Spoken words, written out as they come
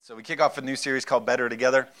So we kick off a new series called Better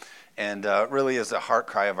Together, and really is a heart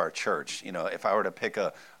cry of our church. You know, if I were to pick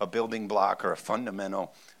a building block or a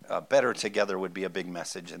fundamental, Better Together would be a big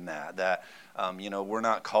message in that. We're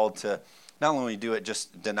not called to not only do it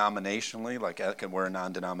just denominationally, like we're a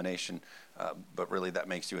non-denomination, but really that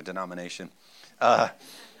makes you a denomination.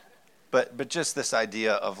 But just this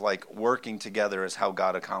idea of like working together is how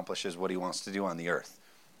God accomplishes what he wants to do on the earth.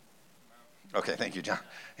 Okay, thank you, John.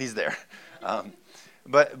 He's there.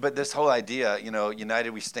 But this whole idea, united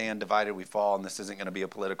we stand, divided we fall, and this isn't going to be a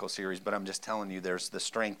political series, but I'm just telling you there's the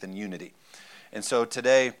strength in unity. And so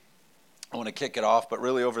today, I want to kick it off, but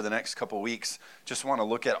really over the next couple weeks, just want to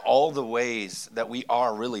look at all the ways that we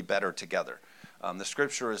are really better together. The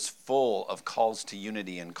scripture is full of calls to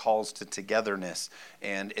unity and calls to togetherness,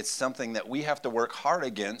 and it's something that we have to work hard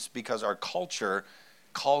against because our culture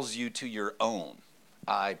calls you to your own.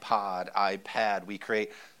 iPod, iPad, we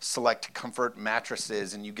create select comfort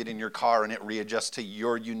mattresses, and you get in your car and it readjusts to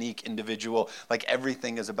your unique individual, like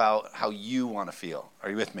everything is about how you want to feel. Are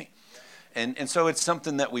you with me? And so it's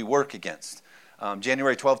something that we work against.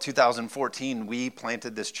 January 12, 2014, we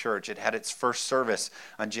planted this church. It had its first service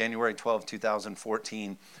on January 12,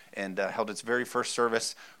 2014, and held its very first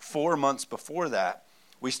service. 4 months before that,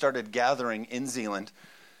 we started gathering in Zeeland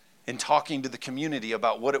and talking to the community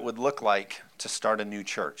about what it would look like to start a new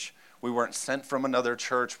church. We weren't sent from another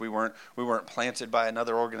church. We weren't planted by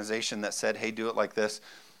another organization that said, hey, do it like this.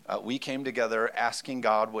 We came together asking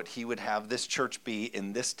God what he would have this church be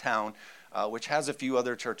in this town, which has a few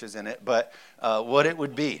other churches in it, but what it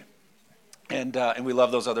would be. And we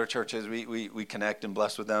love those other churches. We connect and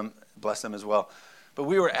bless them as well. But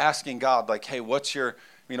we were asking God, like, hey, what's your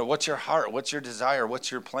heart? What's your desire?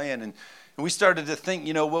 What's your plan? And we started to think,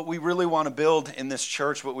 what we really want to build in this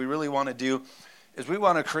church, what we really want to do is we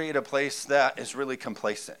want to create a place that is really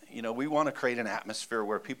complacent. We want to create an atmosphere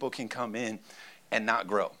where people can come in and not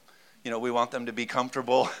grow. We want them to be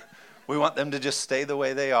comfortable. We want them to just stay the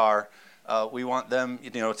way they are. We want them,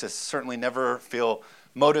 to certainly never feel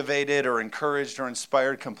motivated or encouraged or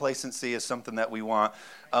inspired. Complacency is something that we want.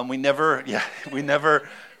 We never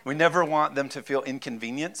want them to feel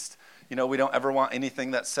inconvenienced. We don't ever want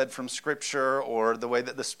anything that's said from Scripture or the way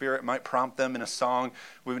that the Spirit might prompt them in a song.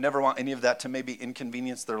 We would never want any of that to maybe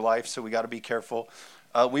inconvenience their life, so we got to be careful.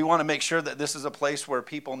 We want to make sure that this is a place where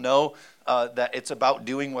people know that it's about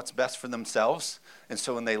doing what's best for themselves. And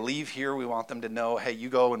so when they leave here, we want them to know, hey, you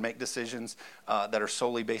go and make decisions that are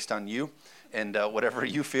solely based on you, and whatever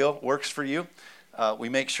you feel works for you. We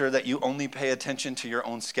make sure that you only pay attention to your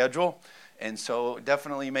own schedule. And so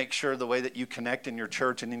definitely make sure the way that you connect in your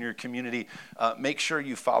church and in your community, make sure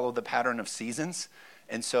you follow the pattern of seasons.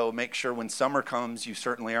 And so make sure when summer comes, you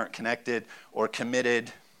certainly aren't connected or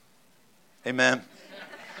committed. Amen.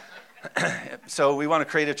 So we want to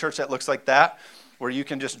create a church that looks like that, where you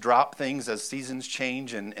can just drop things as seasons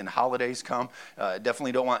change and holidays come.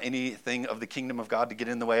 Definitely don't want anything of the kingdom of God to get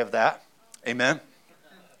in the way of that. Amen.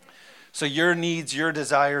 So your needs, your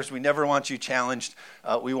desires, we never want you challenged.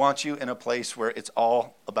 We want you in a place where it's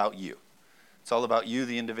all about you. It's all about you,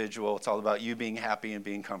 the individual. It's all about you being happy and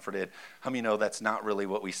being comforted. How many know that's not really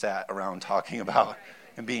what we sat around talking about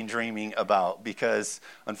and dreaming about? Because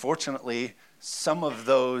unfortunately, some of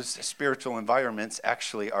those spiritual environments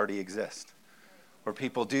actually already exist, where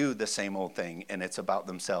people do the same old thing and it's about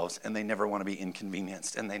themselves and they never want to be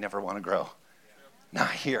inconvenienced and they never want to grow.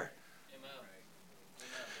 Not here.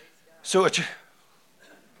 So a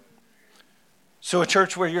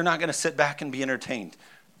church where you're not going to sit back and be entertained.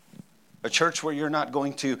 A church where you're not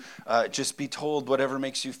going to just be told whatever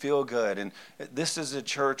makes you feel good. And this is a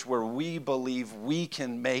church where we believe we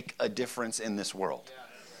can make a difference in this world.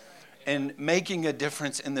 And making a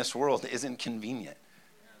difference in this world isn't convenient.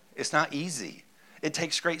 It's not easy. It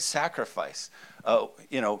takes great sacrifice.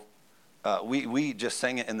 We just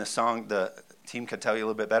sang it in the song. The team could tell you a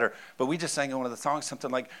little bit better, but we just sang in one of the songs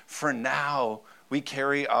something like, for now we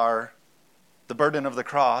carry the burden of the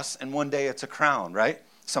cross, and one day it's a crown, right?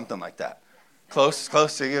 Something like that. Close, so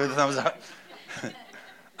give it a thumbs up.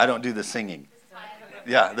 I don't do the singing.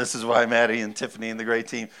 Yeah, this is why Maddie and Tiffany and the great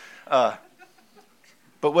team. But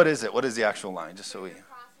what is it? What is the actual line? Just so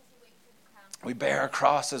we bear a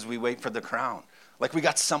cross as we wait for the crown. Like we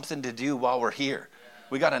got something to do while we're here.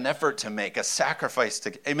 We got an effort to make, a sacrifice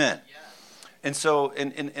to, amen. And so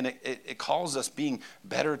it calls us being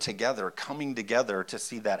better together, coming together to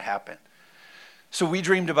see that happen. So we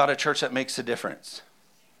dreamed about a church that makes a difference,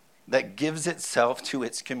 that gives itself to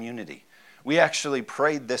its community. We actually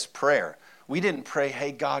prayed this prayer. We didn't pray,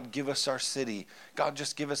 hey, God, give us our city. God,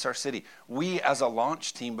 just give us our city. We, as a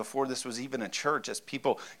launch team, before this was even a church, as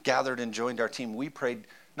people gathered and joined our team, we prayed,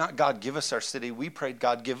 Not God give us our city. We prayed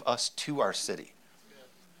God give us to our city.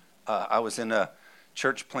 I was in a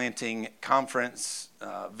church planting conference,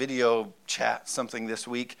 video chat, something this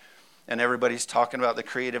week, and everybody's talking about the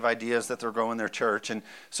creative ideas that they're growing their church. And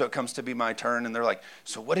so it comes to be my turn, and they're like,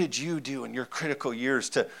 so what did you do in your critical years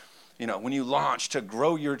to, when you launched, to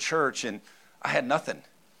grow your church? And I had nothing.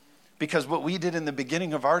 Because what we did in the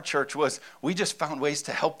beginning of our church was we just found ways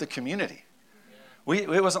to help the community.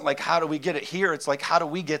 It wasn't like, how do we get it here? It's like, how do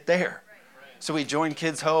we get there? So we joined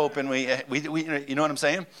Kids Hope, and we you know what I'm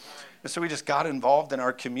saying? And so we just got involved in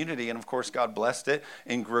our community, and of course God blessed it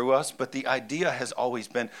and grew us. But the idea has always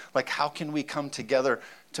been, like, how can we come together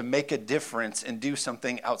to make a difference and do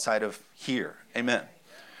something outside of here? Amen.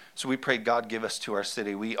 So we prayed God give us to our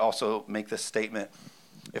city. We also make this statement,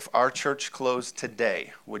 if our church closed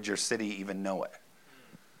today, would your city even know it?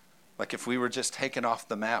 Like, if we were just taken off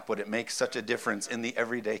the map, would it make such a difference in the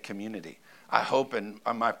everyday community? I hope, and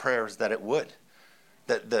my prayer is that it would,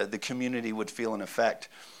 that the community would feel an effect.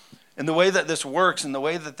 And the way that this works and the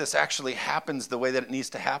way that this actually happens, the way that it needs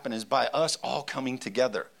to happen, is by us all coming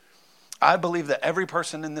together. I believe that every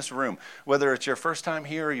person in this room, whether it's your first time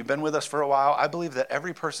here or you've been with us for a while, I believe that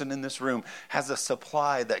every person in this room has a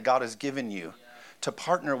supply that God has given you to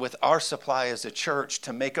partner with our supply as a church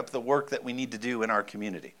to make up the work that we need to do in our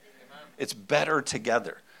community. It's better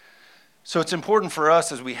together. So it's important for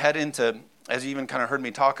us as we head into, as you even kind of heard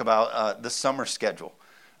me talk about, the summer schedule.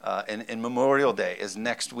 And Memorial Day is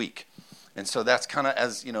next week. And so that's kind of,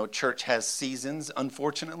 as church has seasons,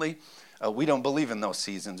 unfortunately. We don't believe in those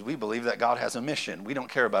seasons. We believe that God has a mission. We don't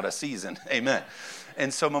care about a season. Amen.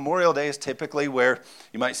 And so Memorial Day is typically where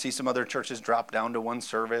you might see some other churches drop down to one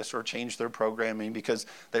service or change their programming because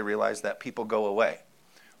they realize that people go away.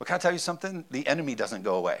 Well, can I tell you something? The enemy doesn't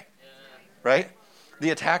go away, right?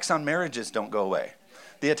 The attacks on marriages don't go away.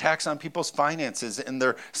 The attacks on people's finances and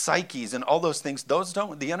their psyches and all those things,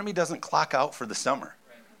 the enemy doesn't clock out for the summer.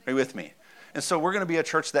 Are you with me? And so we're going to be a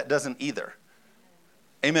church that doesn't either.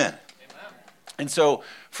 Amen. And so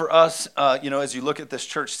for us, as you look at this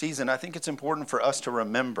church season, I think it's important for us to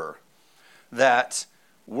remember that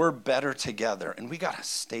we're better together and we got to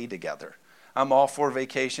stay together. I'm all for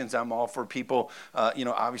vacations. I'm all for people,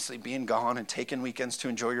 obviously being gone and taking weekends to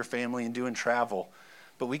enjoy your family and doing travel.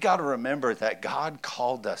 But we got to remember that God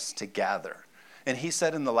called us to gather. And he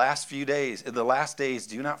said in the last days,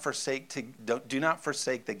 do not forsake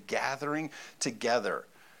the gathering together.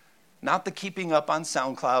 Not the keeping up on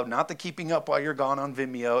SoundCloud, not the keeping up while you're gone on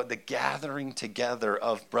Vimeo, the gathering together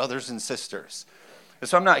of brothers and sisters. And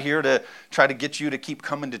so I'm not here to try to get you to keep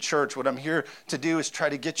coming to church. What I'm here to do is try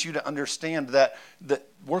to get you to understand that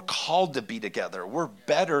we're called to be together. We're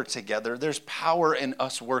better together. There's power in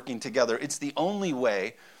us working together. It's the only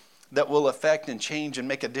way that will affect and change and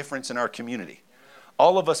make a difference in our community.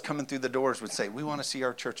 All of us coming through the doors would say, we want to see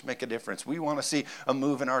our church make a difference. We want to see a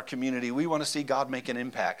move in our community. We want to see God make an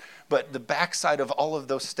impact. But the backside of all of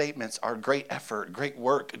those statements are great effort, great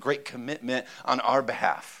work, great commitment on our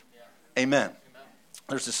behalf. Yeah. Amen.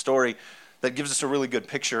 There's a story that gives us a really good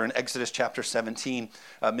picture in Exodus chapter 17.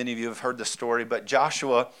 Many of you have heard the story, but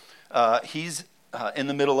Joshua, he's in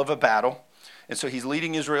the middle of a battle. And so he's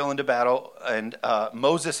leading Israel into battle, and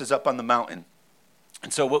Moses is up on the mountain.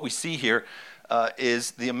 And so what we see here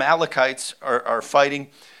is the Amalekites are fighting,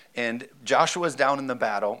 and Joshua's down in the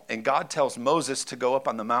battle, and God tells Moses to go up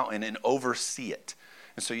on the mountain and oversee it.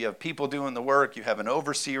 And so you have people doing the work, you have an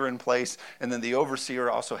overseer in place, and then the overseer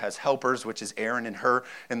also has helpers, which is Aaron and Hur.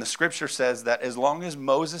 And the scripture says that as long as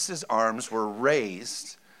Moses' arms were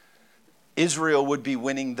raised, Israel would be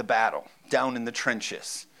winning the battle down in the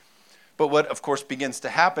trenches. But what, of course, begins to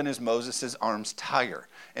happen is Moses' arms tire.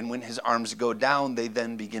 And when his arms go down, they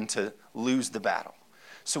then begin to lose the battle.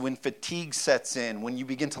 So when fatigue sets in, when you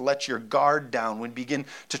begin to let your guard down, when you begin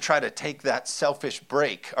to try to take that selfish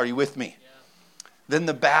break, are you with me? Yeah. Then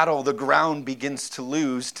the ground begins to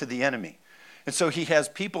lose to the enemy. And so he has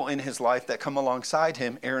people in his life that come alongside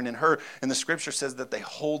him, Aaron and Hur, and the scripture says that they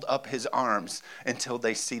hold up his arms until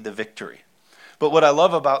they see the victory. But what I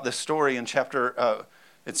love about this story in chapter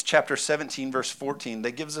 17, verse 14,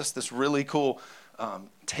 that gives us this really cool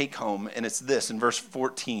take home, and it's this, in verse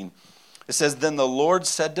 14. It says, then the Lord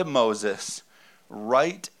said to Moses,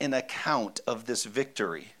 write an account of this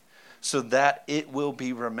victory so that it will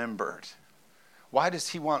be remembered. Why does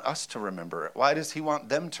he want us to remember it? Why does he want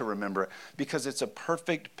them to remember it? Because it's a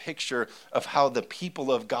perfect picture of how the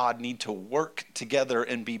people of God need to work together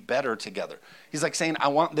and be better together. He's like saying, I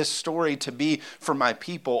want this story to be for my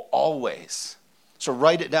people always. So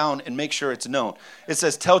write it down and make sure it's known. It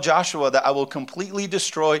says, tell Joshua that I will completely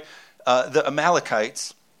destroy the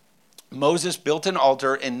Amalekites Moses built an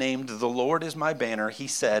altar and named the Lord as my banner. He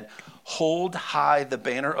said, hold high the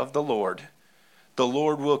banner of the Lord. The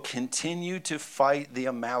Lord will continue to fight the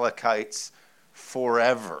Amalekites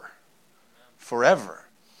forever. Forever.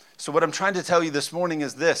 So what I'm trying to tell you this morning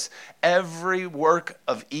is this. Every work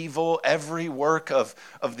of evil, every work of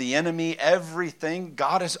the enemy, everything,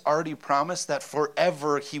 God has already promised that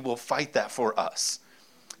forever he will fight that for us.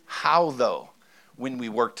 How though? When we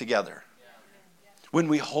work together. When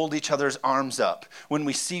we hold each other's arms up. When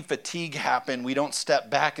we see fatigue happen, we don't step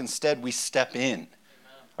back. Instead, we step in.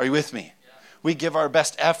 Are you with me? We give our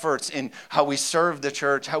best efforts in how we serve the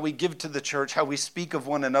church, how we give to the church, how we speak of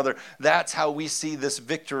one another. That's how we see this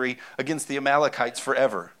victory against the Amalekites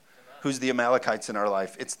forever. Who's the Amalekites in our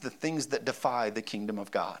life? It's the things that defy the kingdom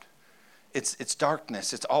of God. It's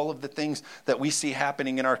darkness. It's all of the things that we see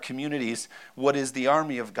happening in our communities. What is the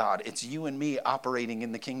army of God? It's you and me operating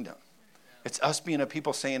in the kingdom. It's us being a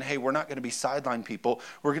people saying, hey, we're not going to be sideline people.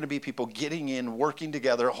 We're going to be people getting in, working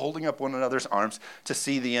together, holding up one another's arms to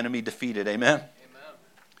see the enemy defeated. Amen? Amen.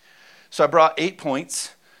 So I brought 8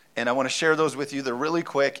 points, and I want to share those with you. They're really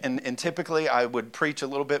quick, and typically I would preach a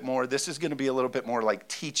little bit more. This is going to be a little bit more like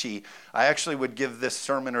teachy. I actually would give this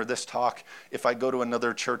sermon or this talk if I go to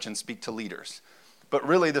another church and speak to leaders. But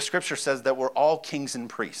really, the scripture says that we're all kings and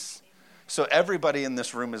priests. So everybody in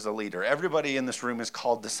this room is a leader. Everybody in this room is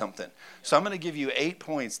called to something. So I'm going to give you 8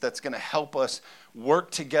 points that's going to help us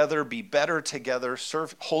work together, be better together,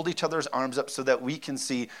 serve, hold each other's arms up so that we can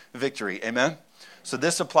see victory. Amen? So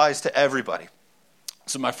this applies to everybody.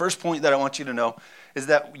 So my first point that I want you to know is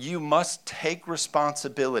that you must take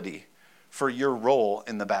responsibility for your role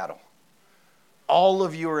in the battle. All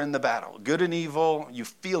of you are in the battle. Good and evil, you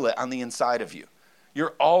feel it on the inside of you.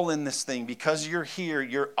 You're all in this thing. Because you're here,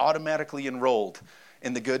 you're automatically enrolled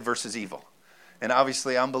in the good versus evil. And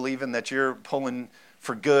obviously, I'm believing that you're pulling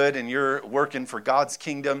for good and you're working for God's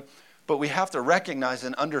kingdom. But we have to recognize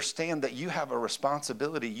and understand that you have a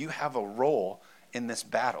responsibility. You have a role in this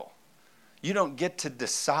battle. You don't get to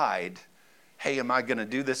decide, hey, am I going to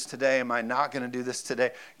do this today? Am I not going to do this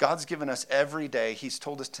today? God's given us every day. He's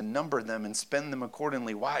told us to number them and spend them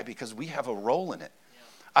accordingly. Why? Because we have a role in it.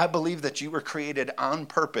 I believe that you were created on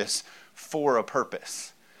purpose for a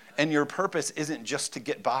purpose. And your purpose isn't just to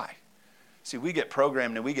get by. See, we get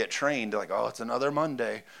programmed and we get trained like, oh, it's another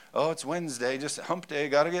Monday. Oh, it's Wednesday, just hump day,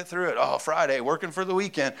 got to get through it. Oh, Friday, working for the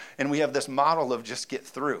weekend. And we have this model of just get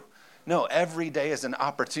through. No, every day is an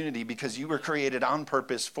opportunity because you were created on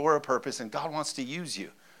purpose for a purpose and God wants to use you.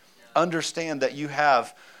 Yeah. Understand that you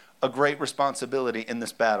have a great responsibility in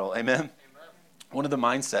this battle. Amen? Amen. One of the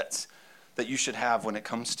mindsets that you should have when it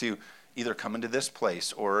comes to either coming to this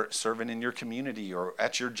place or serving in your community or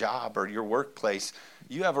at your job or your workplace,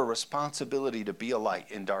 you have a responsibility to be a light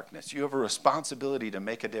in darkness. You have a responsibility to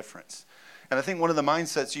make a difference. And I think one of the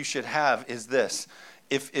mindsets you should have is this: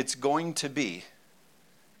 if it's going to be,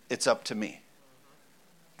 it's up to me.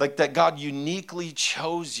 Like that God uniquely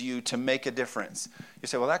chose you to make a difference. You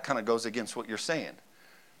say, well, that kind of goes against what you're saying.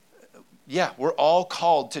 Yeah, we're all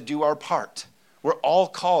called to do our part. We're all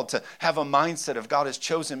called to have a mindset of God has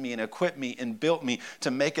chosen me and equipped me and built me to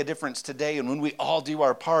make a difference today. And when we all do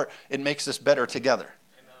our part, it makes us better together.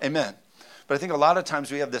 Amen. Amen. But I think a lot of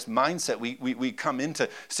times we have this mindset. We come into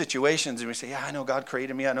situations and we say, yeah, I know God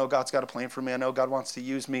created me. I know God's got a plan for me. I know God wants to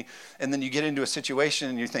use me. And then you get into a situation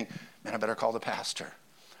and you think, man, I better call the pastor.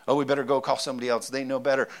 Oh, we better go call somebody else. They know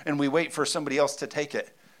better. And we wait for somebody else to take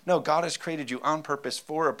it. No, God has created you on purpose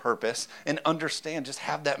for a purpose, and understand, just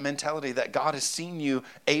have that mentality that God has seen you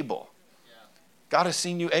able. Yeah. God has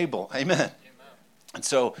seen you able. Amen. Amen. And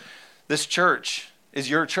so this church is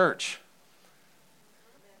your church.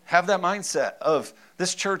 Have that mindset of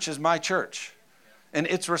this church is my church, and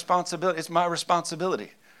it's responsibility. It's my responsibility.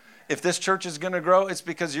 If this church is going to grow, it's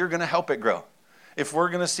because you're going to help it grow. If we're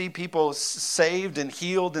going to see people saved and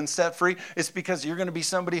healed and set free, it's because you're going to be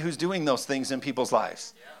somebody who's doing those things in people's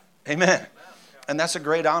lives. Yeah. Amen. And that's a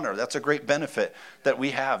great honor. That's a great benefit that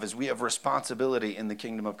we have, is we have responsibility in the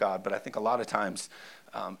kingdom of God. But I think a lot of times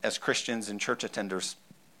as Christians and church attenders,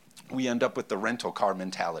 we end up with the rental car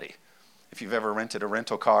mentality. If you've ever rented a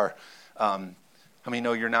rental car, how many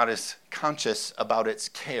know you're not as conscious about its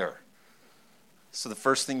care? So the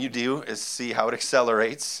first thing you do is see how it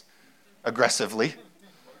accelerates aggressively.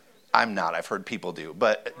 I'm not. I've heard people do.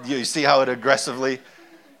 But you see how it aggressively,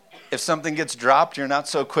 if something gets dropped, you're not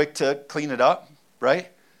so quick to clean it up, right?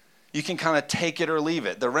 You can kind of take it or leave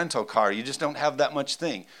it. The rental car, you just don't have that much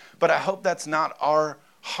thing. But I hope that's not our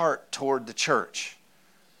heart toward the church.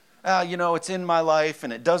 It's in my life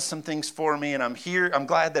and it does some things for me and I'm here. I'm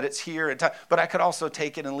glad that it's here. But I could also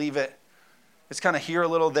take it and leave it. It's kind of here a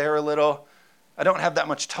little, there a little. I don't have that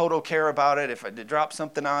much total care about it. If I did drop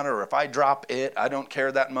something on it or if I drop it, I don't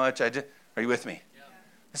care that much. Are you with me? Yeah.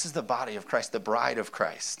 This is the body of Christ, the bride of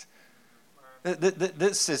Christ.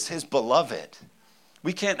 This is his beloved.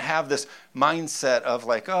 We can't have this mindset of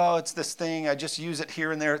like, oh, it's this thing. I just use it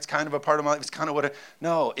here and there. It's kind of a part of my life. It's kind of what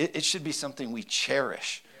no, it should be something we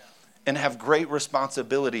cherish and have great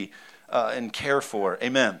responsibility and care for.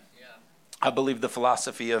 Amen. Yeah. I believe the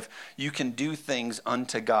philosophy of you can do things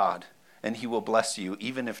unto God and he will bless you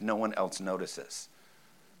even if no one else notices.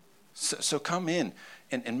 So come in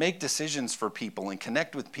and make decisions for people and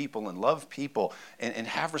connect with people and love people and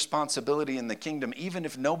have responsibility in the kingdom. Even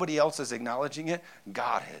if nobody else is acknowledging it,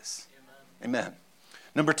 God is. Amen.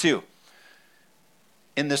 Number 2,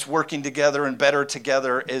 in this working together and better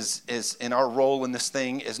together is in our role in this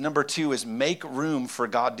thing is number 2 is make room for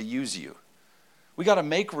God to use you. We got to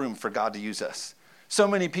make room for God to use us. So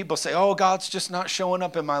many people say, oh, God's just not showing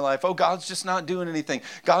up in my life. Oh, God's just not doing anything.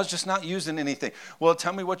 God's just not using anything. Well,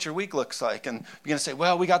 tell me what your week looks like. And you're going to say,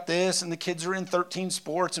 well, we got this, and the kids are in 13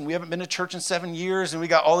 sports, and we haven't been to church in 7 years, and we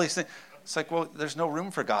got all these things. It's like, well, there's no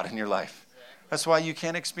room for God in your life. That's why you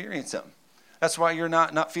can't experience him. That's why you're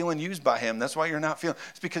not feeling used by him. That's why you're not feeling,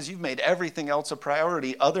 it's because you've made everything else a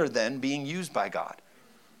priority other than being used by God.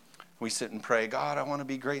 We sit and pray, God, I want to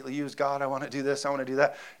be greatly used. God, I want to do this. I want to do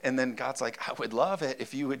that. And then God's like, I would love it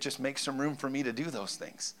if you would just make some room for me to do those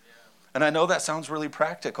things. Yeah. And I know that sounds really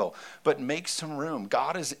practical, but make some room.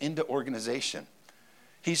 God is into organization.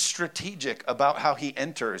 He's strategic about how he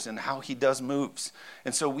enters and how he does moves.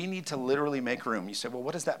 And so we need to literally make room. You say, well,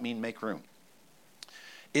 what does that mean, make room?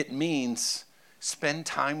 It means spend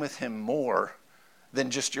time with him more than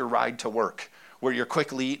just your ride to work, where you're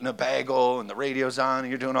quickly eating a bagel and the radio's on and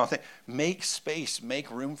you're doing all things. Make space, make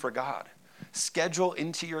room for God. Schedule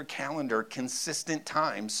into your calendar consistent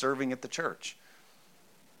time serving at the church.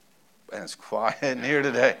 And it's quiet in here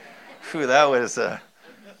today. Whew, that was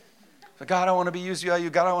God, I want to be used by you.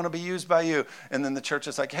 God, I want to be used by you. And then the church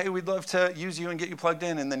is like, hey, we'd love to use you and get you plugged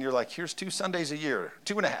in. And then you're like, here's 2 Sundays a year,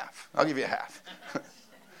 2.5. I'll give you a half.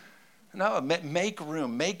 No, make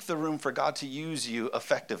room. Make the room for God to use you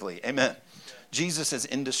effectively. Amen. Jesus is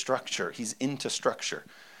into structure. He's into structure.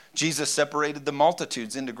 Jesus separated the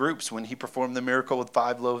multitudes into groups when he performed the miracle with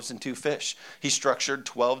 5 loaves and 2 fish. He structured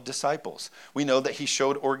 12 disciples. We know that he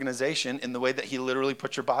showed organization in the way that he literally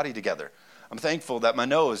put your body together. I'm thankful that my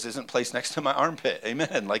nose isn't placed next to my armpit.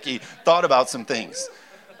 Amen. Like he thought about some things.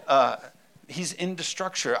 He's into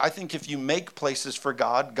structure. I think if you make places for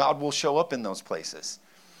God, God will show up in those places.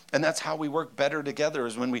 And that's how we work better together,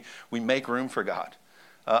 is when we make room for God.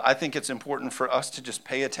 I think it's important for us to just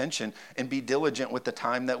pay attention and be diligent with the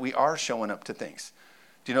time that we are showing up to things.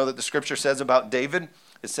 Do you know that the scripture says about David?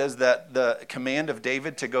 It says that the command of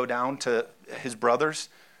David to go down to his brothers,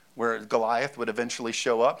 where Goliath would eventually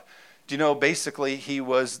show up. Do you know, basically, he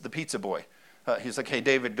was the pizza boy. He's like, hey,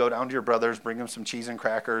 David, go down to your brothers, bring them some cheese and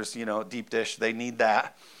crackers, deep dish. They need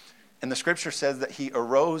that. And the scripture says that he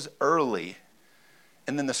arose early.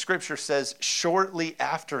 And then the scripture says shortly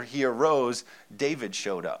after he arose, David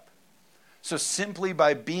showed up. So simply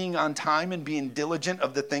by being on time and being diligent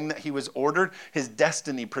of the thing that he was ordered, his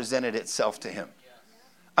destiny presented itself to him.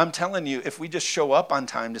 I'm telling you, if we just show up on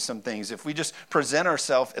time to some things, if we just present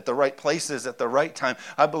ourselves at the right places at the right time,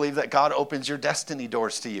 I believe that God opens your destiny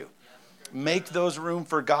doors to you. Make those room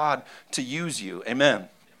for God to use you. Amen.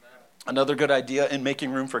 Another good idea in making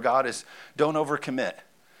room for God is don't overcommit.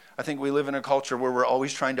 I think we live in a culture where we're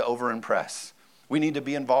always trying to over-impress. We need to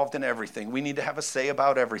be involved in everything. We need to have a say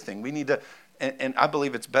about everything. We need to, and I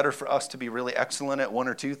believe it's better for us to be really excellent at 1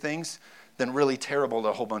 or 2 things than really terrible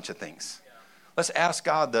at a whole bunch of things. Yeah. Let's ask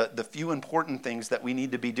God the few important things that we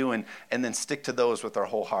need to be doing and then stick to those with our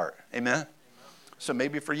whole heart. Amen? Amen. So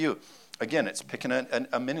maybe for you, again, it's picking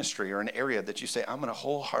a ministry or an area that you say, I'm going to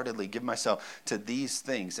wholeheartedly give myself to these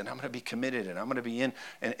things, and I'm going to be committed, and I'm going to be in,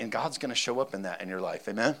 and God's going to show up in that in your life.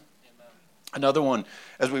 Amen? Another one,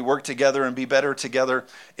 as we work together and be better together,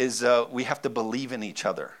 is we have to believe in each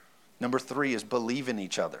other. Number 3 is believe in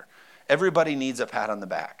each other. Everybody needs a pat on the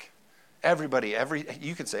back. Everybody,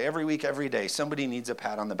 you could say every week, every day, somebody needs a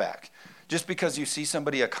pat on the back. Just because you see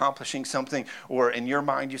somebody accomplishing something, or in your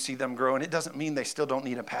mind you see them growing, it doesn't mean they still don't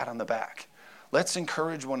need a pat on the back. Let's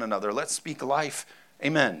encourage one another. Let's speak life.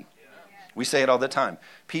 Amen. We say it all the time.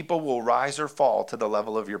 People will rise or fall to the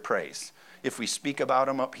level of your praise. If we speak about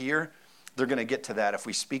them up here, they're going to get to that. If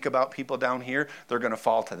we speak about people down here, they're going to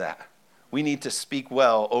fall to that. We need to speak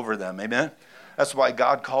well over them. Amen? That's why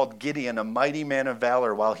God called Gideon a mighty man of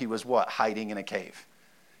valor while he was what? Hiding in a cave.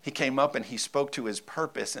 He came up and he spoke to his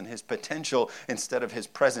purpose and his potential instead of his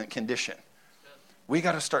present condition. We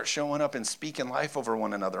got to start showing up and speaking life over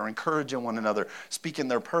one another, encouraging one another, speaking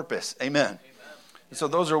their purpose. Amen. So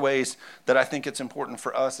those are ways that I think it's important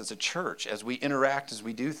for us as a church, as we interact, as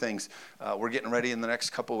we do things. We're getting ready in the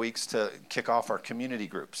next couple of weeks to kick off our community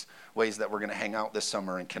groups, ways that we're going to hang out this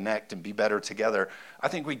summer and connect and be better together. I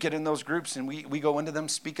think we get in those groups and we go into them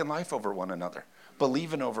speaking life over one another,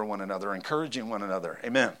 believing over one another, encouraging one another.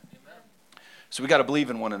 Amen. So we got to believe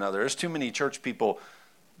in one another. There's too many church people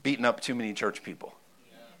beating up too many church people.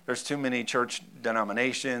 There's too many church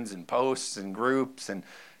denominations and posts and groups, and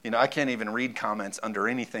I can't even read comments under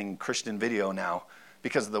anything Christian video now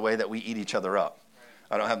because of the way that we eat each other up.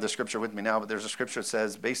 I don't have the scripture with me now, but there's a scripture that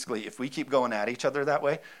says basically if we keep going at each other that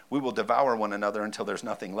way, we will devour one another until there's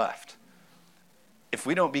nothing left. If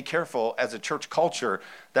we don't be careful as a church culture,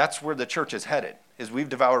 that's where the church is headed, is we've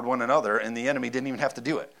devoured one another and the enemy didn't even have to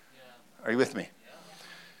do it. Are you with me?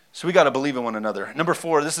 So we got to believe in one another. Number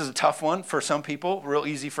 4, this is a tough one for some people, real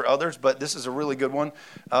easy for others, but this is a really good one.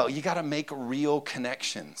 You got to make real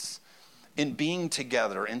connections. In being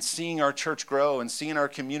together and seeing our church grow and seeing our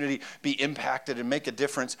community be impacted and make a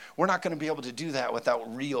difference, we're not going to be able to do that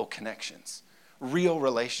without real connections, real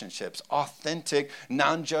relationships, authentic,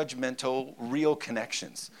 non-judgmental, real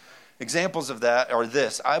connections. Examples of that are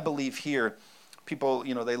this. I believe here, people,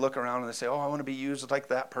 they look around and they say, oh, I want to be used like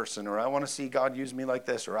that person, or I want to see God use me like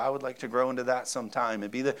this, or I would like to grow into that sometime.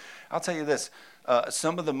 I'll tell you this,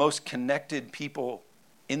 some of the most connected people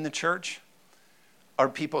in the church are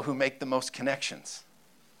people who make the most connections.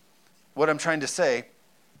 What I'm trying to say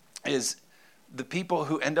is the people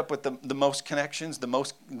who end up with the most connections,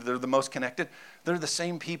 they're the most connected, they're the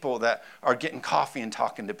same people that are getting coffee and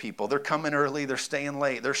talking to people. They're coming early, they're staying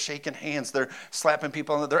late, they're shaking hands, they're slapping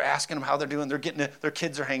people, they're asking them how they're doing, their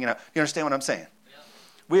kids are hanging out. You understand what I'm saying? Yeah.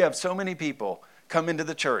 We have so many people come into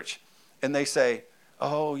the church and they say,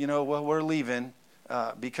 oh, well, we're leaving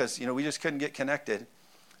because, we just couldn't get connected.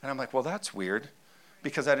 And I'm like, well, that's weird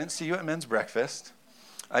because I didn't see you at men's breakfast.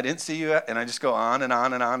 I didn't see you and I just go on and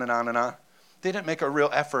on and on and on and on. They didn't make a real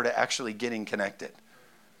effort at actually getting connected.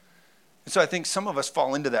 And so I think some of us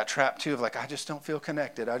fall into that trap too of like, I just don't feel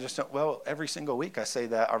connected. Well, every single week I say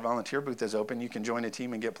that our volunteer booth is open. You can join a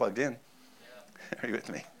team and get plugged in. Yeah. Are you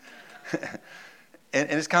with me?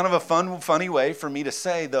 and it's kind of a funny way for me to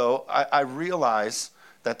say, though, I realize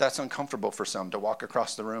that that's uncomfortable for some to walk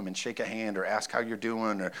across the room and shake a hand or ask how you're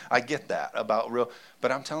doing. Or I get that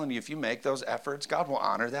but I'm telling you, if you make those efforts, God will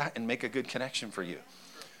honor that and make a good connection for you.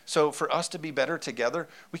 So for us to be better together,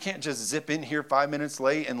 we can't just zip in here 5 minutes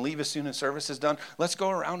late and leave as soon as service is done. Let's go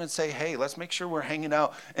around and say, hey, let's make sure we're hanging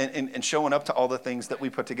out and showing up to all the things that we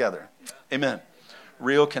put together. Amen.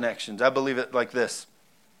 Real connections. I believe it like this.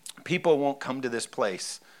 People won't come to this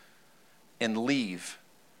place and leave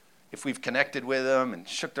if we've connected with them and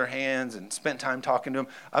shook their hands and spent time talking to them.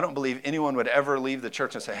 I don't believe anyone would ever leave the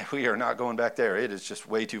church and say, hey, we are not going back there. It is just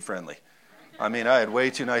way too friendly. I had way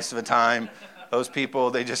too nice of a time. Those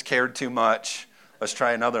people, they just cared too much. Let's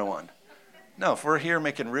try another one. No, if we're here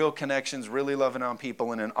making real connections, really loving on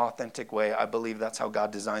people in an authentic way, I believe that's how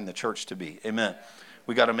God designed the church to be. Amen.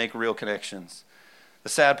 We got to make real connections. The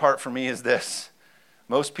sad part for me is this.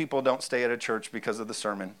 Most people don't stay at a church because of the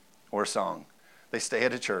sermon or song. They stay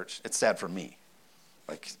at a church. It's sad for me.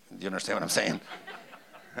 Do you understand what I'm saying?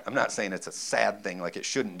 I'm not saying it's a sad thing like it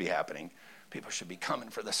shouldn't be happening. People should be coming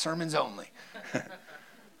for the sermons only.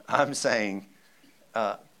 I'm saying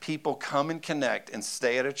people come and connect and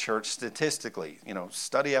stay at a church statistically,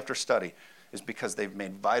 study after study, is because they've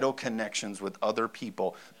made vital connections with other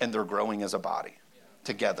people and they're growing as a body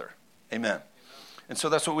together. Amen. And so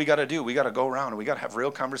that's what we got to do. We got to go around and we got to have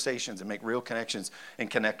real conversations and make real connections and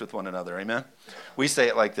connect with one another. Amen. We say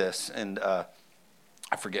it like this, and I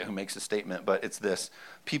forget who makes the statement, but it's this.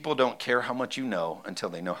 People don't care how much you know until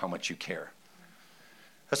they know how much you care.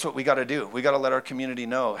 That's what we got to do. We got to let our community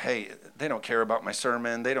know, hey, they don't care about my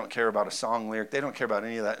sermon. They don't care about a song lyric. They don't care about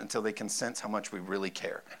any of that until they can sense how much we really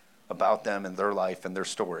care about them and their life and their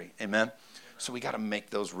story. Amen? So we got to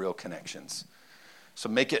make those real connections. So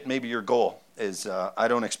make it maybe your goal is I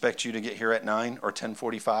don't expect you to get here at 9 or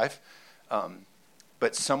 10:45,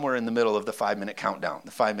 but somewhere in the middle of the 5-minute countdown,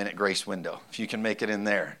 the 5-minute grace window, if you can make it in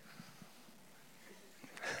there.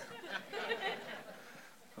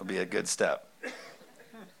 It'll be a good step.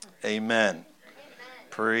 Amen.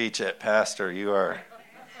 Preach it, Pastor. You are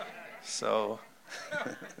so...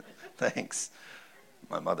 Thanks.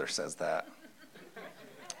 My mother says that.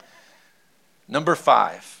 Number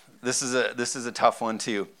 5. This is a tough one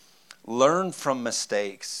too. Learn from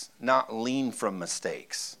mistakes, not lean from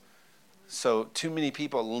mistakes. So too many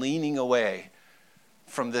people leaning away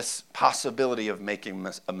from this possibility of making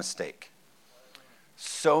a mistake.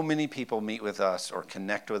 So many people meet with us or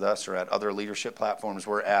connect with us or at other leadership platforms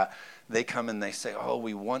we're at. They come and they say, oh,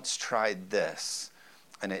 we once tried this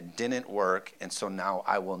and it didn't work, and so now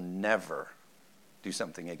I will never do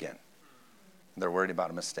something again. They're worried about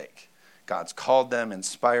a mistake. God's called them,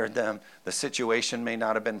 inspired them. The situation may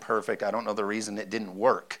not have been perfect. I don't know the reason it didn't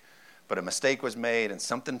work, but a mistake was made and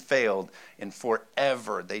something failed, and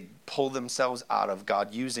forever they pull themselves out of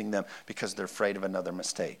God using them because they're afraid of another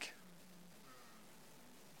mistake.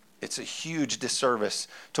 It's a huge disservice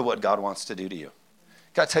to what God wants to do to you.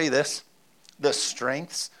 Can I tell you this? The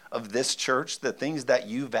strengths of this church, the things that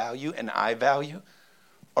you value and I value,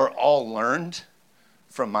 are all learned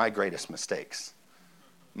from my greatest mistakes,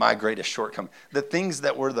 my greatest shortcomings. The things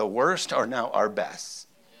that were the worst are now our best.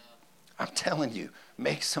 I'm telling you,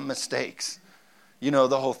 make some mistakes. You know,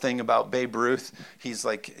 the whole thing about Babe Ruth, he's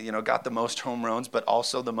like, got the most home runs, but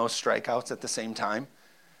also the most strikeouts at the same time.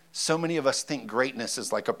 So many of us think greatness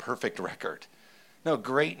is like a perfect record. No,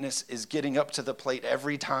 greatness is getting up to the plate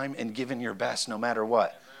every time and giving your best no matter what.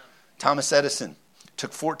 Amen. Thomas Edison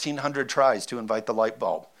took 1,400 tries to invent the light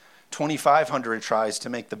bulb, 2,500 tries to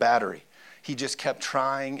make the battery. He just kept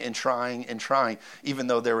trying and trying and trying, even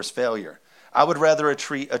though there was failure. I would rather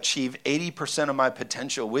achieve 80% of my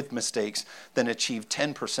potential with mistakes than achieve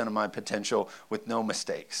 10% of my potential with no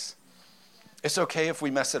mistakes. It's okay if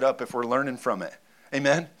we mess it up if we're learning from it.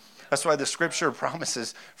 Amen? That's why the scripture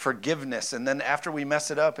promises forgiveness. And then after we mess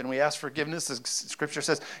it up and we ask forgiveness, the scripture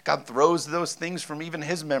says God throws those things from even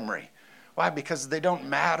his memory. Why? Because they don't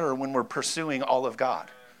matter when we're pursuing all of God.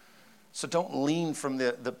 So don't lean from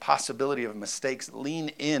the possibility of mistakes. Lean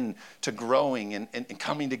in to growing and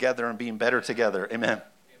coming together and being better together. Amen. Amen.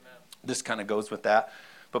 This kind of goes with that.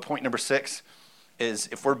 But point number 6 is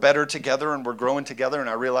if we're better together and we're growing together, and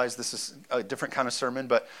I realize this is a different kind of sermon,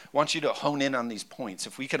 but I want you to hone in on these points.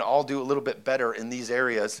 If we can all do a little bit better in these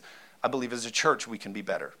areas, I believe as a church we can be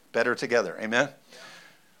better together. Amen? Yeah.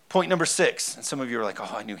 Point number 6, and some of you are like,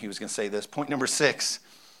 oh, I knew he was going to say this. Point number 6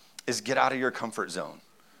 is get out of your comfort zone.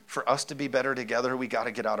 For us to be better together, we got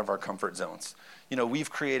to get out of our comfort zones.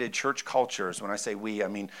 We've created church cultures. When I say we, I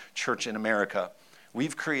mean church in America.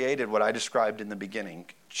 We've created what I described in the beginning,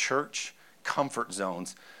 church comfort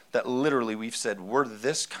zones that literally we've said we're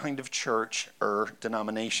this kind of church or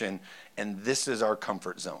denomination and this is our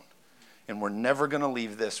comfort zone. And we're never going to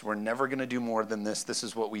leave this. We're never going to do more than this. This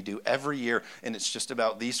is what we do every year, and it's just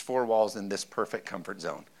about these 4 walls in this perfect comfort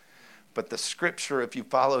zone. But the scripture, if you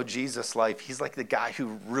follow Jesus' life, he's like the guy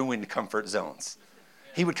who ruined comfort zones.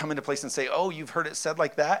 He would come into place and say, oh, you've heard it said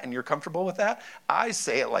like that and you're comfortable with that? I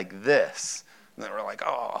say it like this. And then we're like,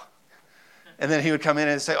 oh. And then he would come in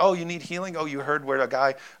and say, oh, you need healing? Oh, you heard where a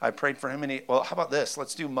guy, I prayed for him. And well, how about this?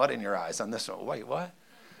 Let's do mud in your eyes on this one. Wait, what?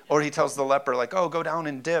 Or he tells the leper, like, oh, go down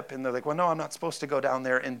and dip. And they're like, well, no, I'm not supposed to go down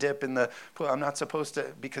there and dip in the pool. I'm not supposed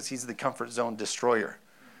to, because he's the comfort zone destroyer.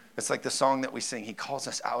 It's like the song that we sing. He calls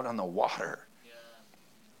us out on the water. Yeah.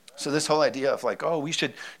 So this whole idea of like, oh, we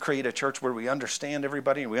should create a church where we understand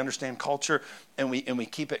everybody and we understand culture and we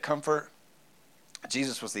keep it comfort.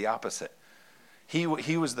 Jesus was the opposite. He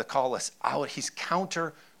was the call us out. He's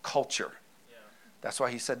counter culture. Yeah. That's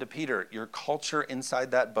why he said to Peter, your culture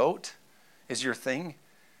inside that boat is your thing.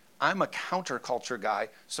 I'm a counterculture guy,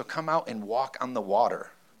 so come out and walk on the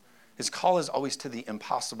water. His call is always to the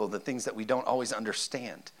impossible, the things that we don't always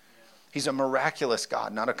understand. Yeah. He's a miraculous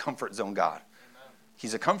God, not a comfort zone God. Amen.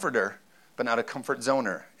 He's a comforter, but not a comfort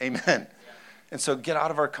zoner. Amen. Yeah. And so get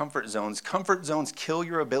out of our comfort zones. Comfort zones kill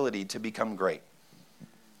your ability to become great.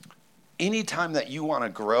 Anytime that you want to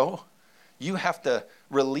grow, you have to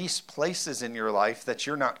release places in your life that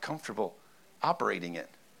you're not comfortable operating in.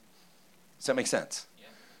 Does that make sense? Yeah.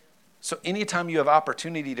 So anytime you have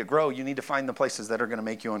opportunity to grow, you need to find the places that are going to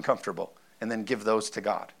make you uncomfortable and then give those to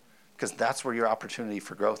God, because that's where your opportunity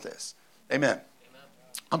for growth is. Amen. Amen.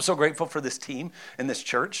 I'm so grateful for this team and this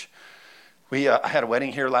church. I had a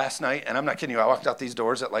wedding here last night, and I'm not kidding you. I walked out these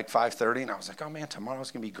doors at like 5:30, and I was like, oh, man,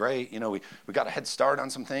 tomorrow's going to be great. We got a head start on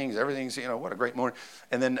some things. Everything's, what a great morning.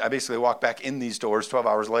 And then I basically walked back in these doors 12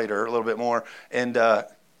 hours later, a little bit more, and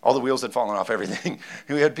all the wheels had fallen off everything.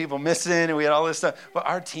 We had people missing, and we had all this stuff. But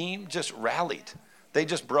our team just rallied. They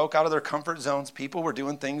just broke out of their comfort zones. People were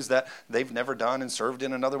doing things that they've never done and served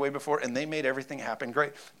in another way before, and they made everything happen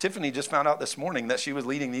great. Tiffany just found out this morning that she was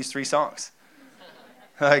leading these 3 songs.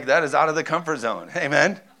 Like, that is out of the comfort zone.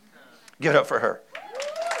 Amen? Give it up for her.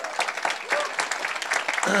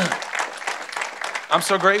 I'm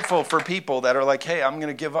so grateful for people that are like, hey, I'm going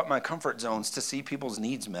to give up my comfort zones to see people's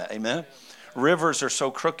needs met. Amen? Rivers are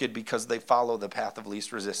so crooked because they follow the path of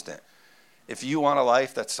least resistance. If you want a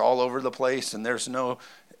life that's all over the place and there's no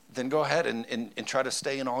then go ahead and try to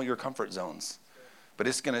stay in all your comfort zones. But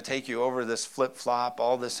it's going to take you over this flip-flop,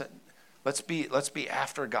 all this. Let's be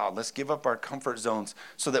after God. Let's give up our comfort zones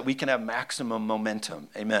so that we can have maximum momentum.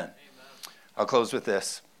 Amen. I'll close with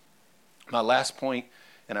this. My last point,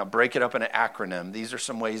 and I'll break it up in an acronym. These are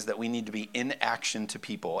some ways that we need to be in action to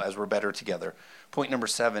people as we're better together. Point number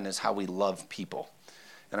 7 is how we love people.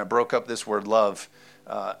 And I broke up this word love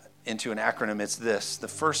into an acronym. It's this. The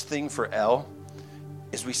first thing for L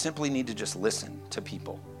is we simply need to just listen to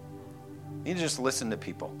people. We need to just listen to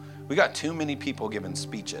people. We got too many people giving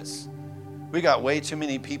speeches. We got way too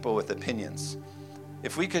many people with opinions.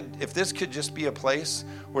 If this could just be a place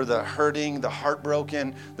where the hurting, the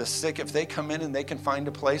heartbroken, the sick, if they come in and they can find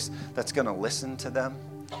a place that's going to listen to them,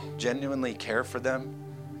 genuinely care for them,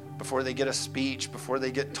 before they get a speech, before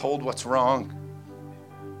they get told what's wrong,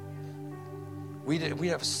 we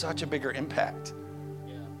have such a bigger impact.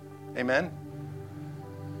 Amen?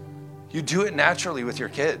 You do it naturally with your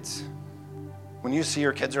kids. When you see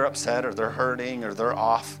your kids are upset or they're hurting or they're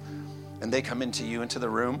off and they come into the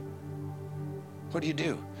room, what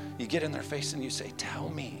do? You get in their face and you say, tell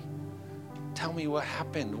me what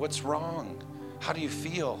happened. What's wrong? How do you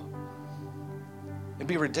feel? It'd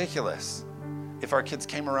be ridiculous if our kids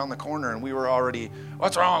came around the corner and we were already,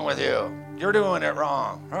 what's wrong with you? You're doing it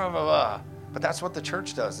wrong. Blah, blah, blah. But that's what the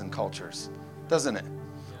church does in cultures, doesn't it?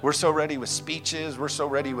 We're so ready with speeches. We're so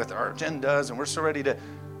ready with our agendas. And we're so ready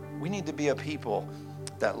we need to be a people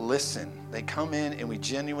that listen. They come in and we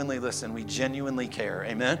genuinely listen. We genuinely care.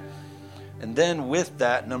 Amen? And then with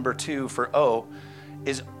that, number 2 for O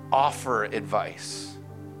is offer advice.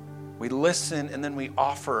 We listen and then we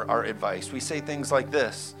offer our advice. We say things like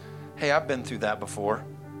this. Hey, I've been through that before.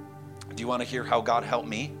 Do you want to hear how God helped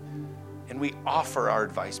me? And we offer our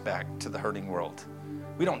advice back to the hurting world.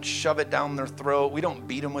 We don't shove it down their throat. We don't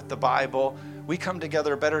beat them with the Bible. We come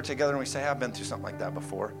together, better together, and we say, hey, I've been through something like that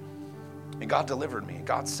before. And God delivered me.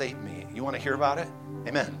 God saved me. You want to hear about it?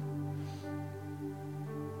 Amen.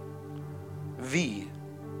 V,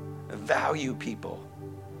 value people.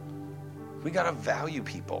 We got to value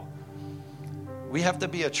people. We have to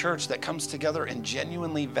be a church that comes together and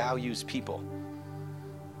genuinely values people.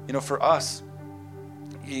 You know, for us,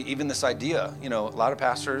 even this idea, you know, a lot of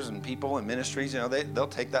pastors and people and ministries, you know, they'll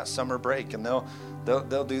take that summer break and they'll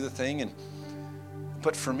do the thing.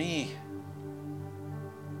 But for me,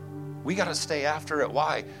 we got to stay after it.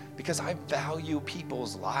 Why? Because I value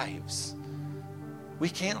people's lives. We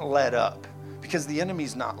can't let up because the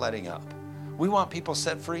enemy's not letting up. We want people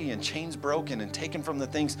set free and chains broken and taken from the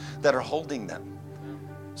things that are holding them.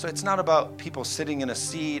 So it's not about people sitting in a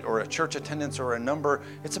seat or a church attendance or a number.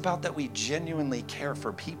 It's about that we genuinely care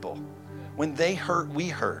for people. When they hurt, we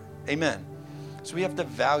hurt. Amen. So we have to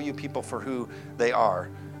value people for who they are.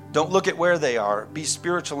 Don't look at where they are. Be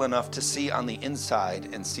spiritual enough to see on the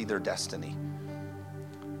inside and see their destiny.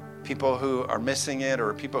 People who are missing it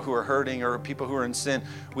or people who are hurting or people who are in sin,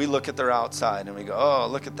 we look at their outside and we go, oh,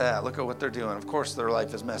 look at that. Look at what they're doing. Of course, their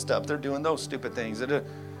life is messed up. They're doing those stupid things.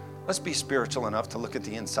 Let's be spiritual enough to look at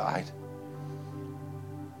the inside.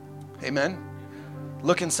 Amen?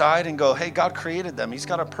 Look inside and go, hey, God created them. He's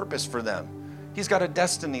got a purpose for them. He's got a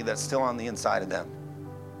destiny that's still on the inside of them.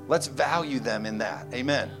 Let's value them in that.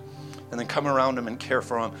 Amen? And then come around them and care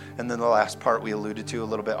for them. And then the last part we alluded to a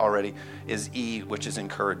little bit already is E, which is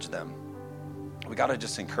encourage them. We got to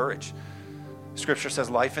just encourage. Scripture says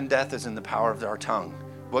life and death is in the power of our tongue.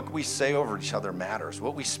 What we say over each other matters.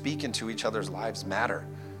 What we speak into each other's lives matter.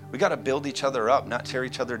 We got to build each other up, not tear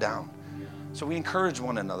each other down. So we encourage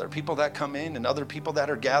one another. People that come in and other people that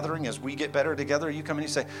are gathering as we get better together, you come in and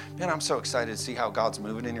you say, man, I'm so excited to see how God's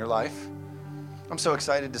moving in your life. I'm so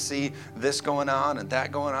excited to see this going on and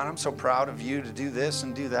that going on. I'm so proud of you to do this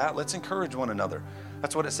and do that. Let's encourage one another.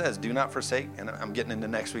 That's what it says. Do not forsake, and I'm getting into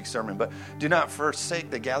next week's sermon, but do not forsake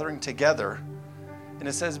the gathering together. And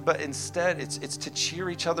it says, but instead it's to cheer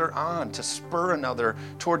each other on, to spur another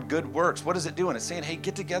toward good works. What is it doing? It's saying, hey,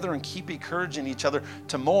 get together and keep encouraging each other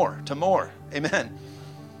to more. Amen.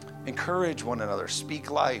 Encourage one another. Speak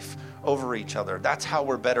life over each other. That's how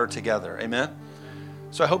we're better together. Amen.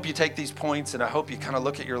 So I hope you take these points and I hope you kind of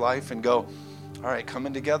look at your life and go, all right,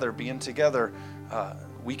 coming together, being together,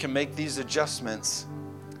 we can make these adjustments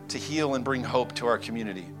to heal and bring hope to our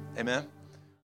community. Amen.